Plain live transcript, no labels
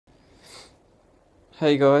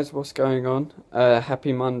Hey guys, what's going on?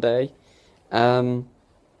 Happy Monday. Um,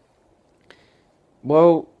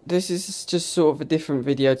 well, this is just sort of a different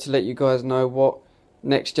video to let you guys know what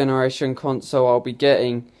next generation console I'll be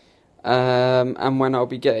getting, and when I'll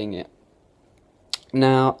be getting it.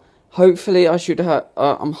 Now, hopefully I should have,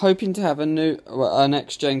 I'm hoping to have a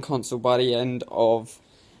next gen console by the end of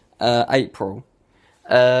April.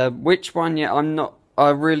 Which one yet? I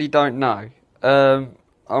really don't know.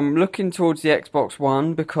 I'm looking towards the Xbox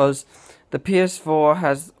One because the PS4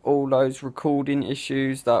 has all those recording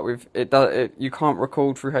issues that you can't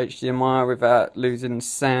record through HDMI without losing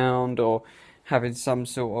sound or having some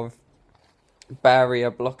sort of barrier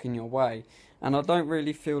blocking your way. And I don't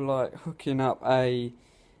really feel like hooking up a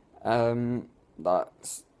that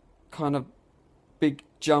kind of big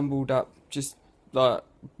jumbled up just like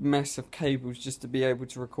mess of cables just to be able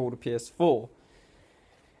to record a PS4.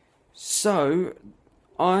 So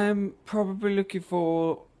I'm probably looking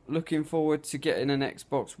forward to getting an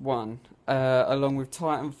Xbox One, along with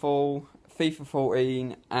Titanfall, FIFA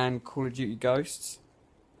 14, and Call of Duty Ghosts.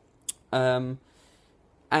 And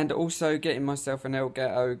also getting myself an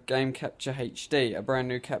Elgato Game Capture HD, a brand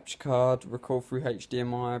new capture card, record through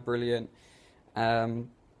HDMI, brilliant.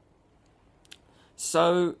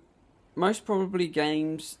 So most probably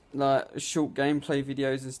games like short gameplay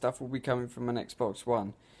videos and stuff will be coming from an Xbox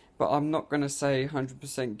One, but I'm not going to say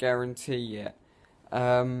 100% guarantee yet.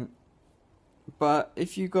 But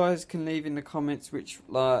if you guys can leave in the comments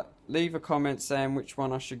leave a comment saying which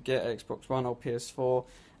one I should get, Xbox One or PS4.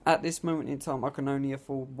 At this moment in time I can only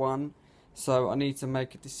afford one, so I need to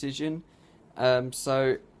make a decision.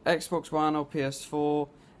 So Xbox One or PS4,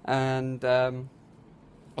 and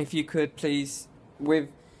if you could please,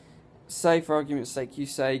 say for argument's sake you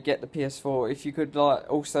say get the PS4, if you could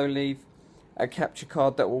also leave a capture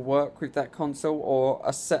card that will work with that console, or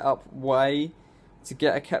a setup way to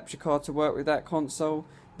get a capture card to work with that console,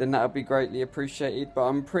 then that would be greatly appreciated. But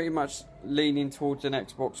I'm pretty much leaning towards an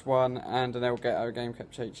Xbox One and an Elgato Game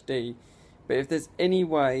Capture HD. But if there's any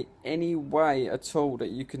way at all that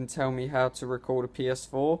you can tell me how to record a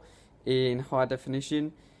PS4 in high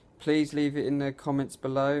definition, please leave it in the comments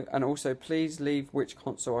below, and also please leave which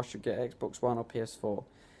console I should get, Xbox One or PS4.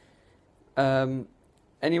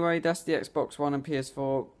 Anyway, that's the Xbox One and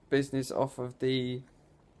PS4 business off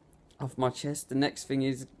my chest. The next thing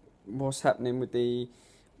is what's happening with the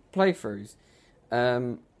playthroughs.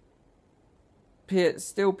 Still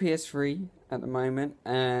PS3 at the moment,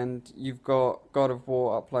 and you've got God of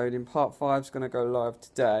War uploading. Part 5 is going to go live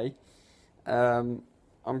today. I've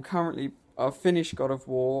finished God of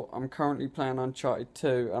War. I'm currently playing Uncharted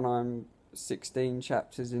 2, and I'm 16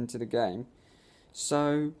 chapters into the game.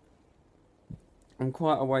 So I'm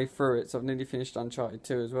quite a way through it, so I've nearly finished Uncharted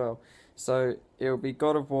 2 as well. So it'll be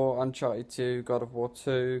God of War, Uncharted 2, God of War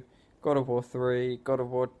 2, God of War 3, God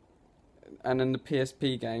of War, and then the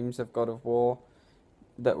PSP games of God of War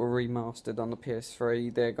that were remastered on the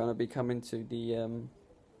PS3. They're going to be coming to the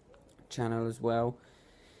channel as well.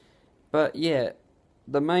 But yeah,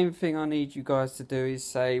 the main thing I need you guys to do is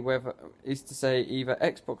say either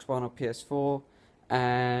Xbox One or PS4,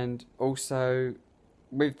 and also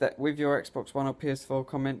with your Xbox One or PS4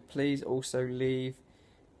 comment, please also leave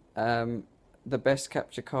the best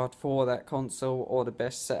capture card for that console, or the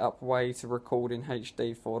best setup way to record in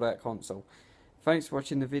HD for that console. Thanks for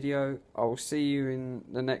watching the video. I will see you in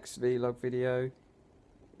the next vlog video.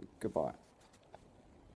 Goodbye.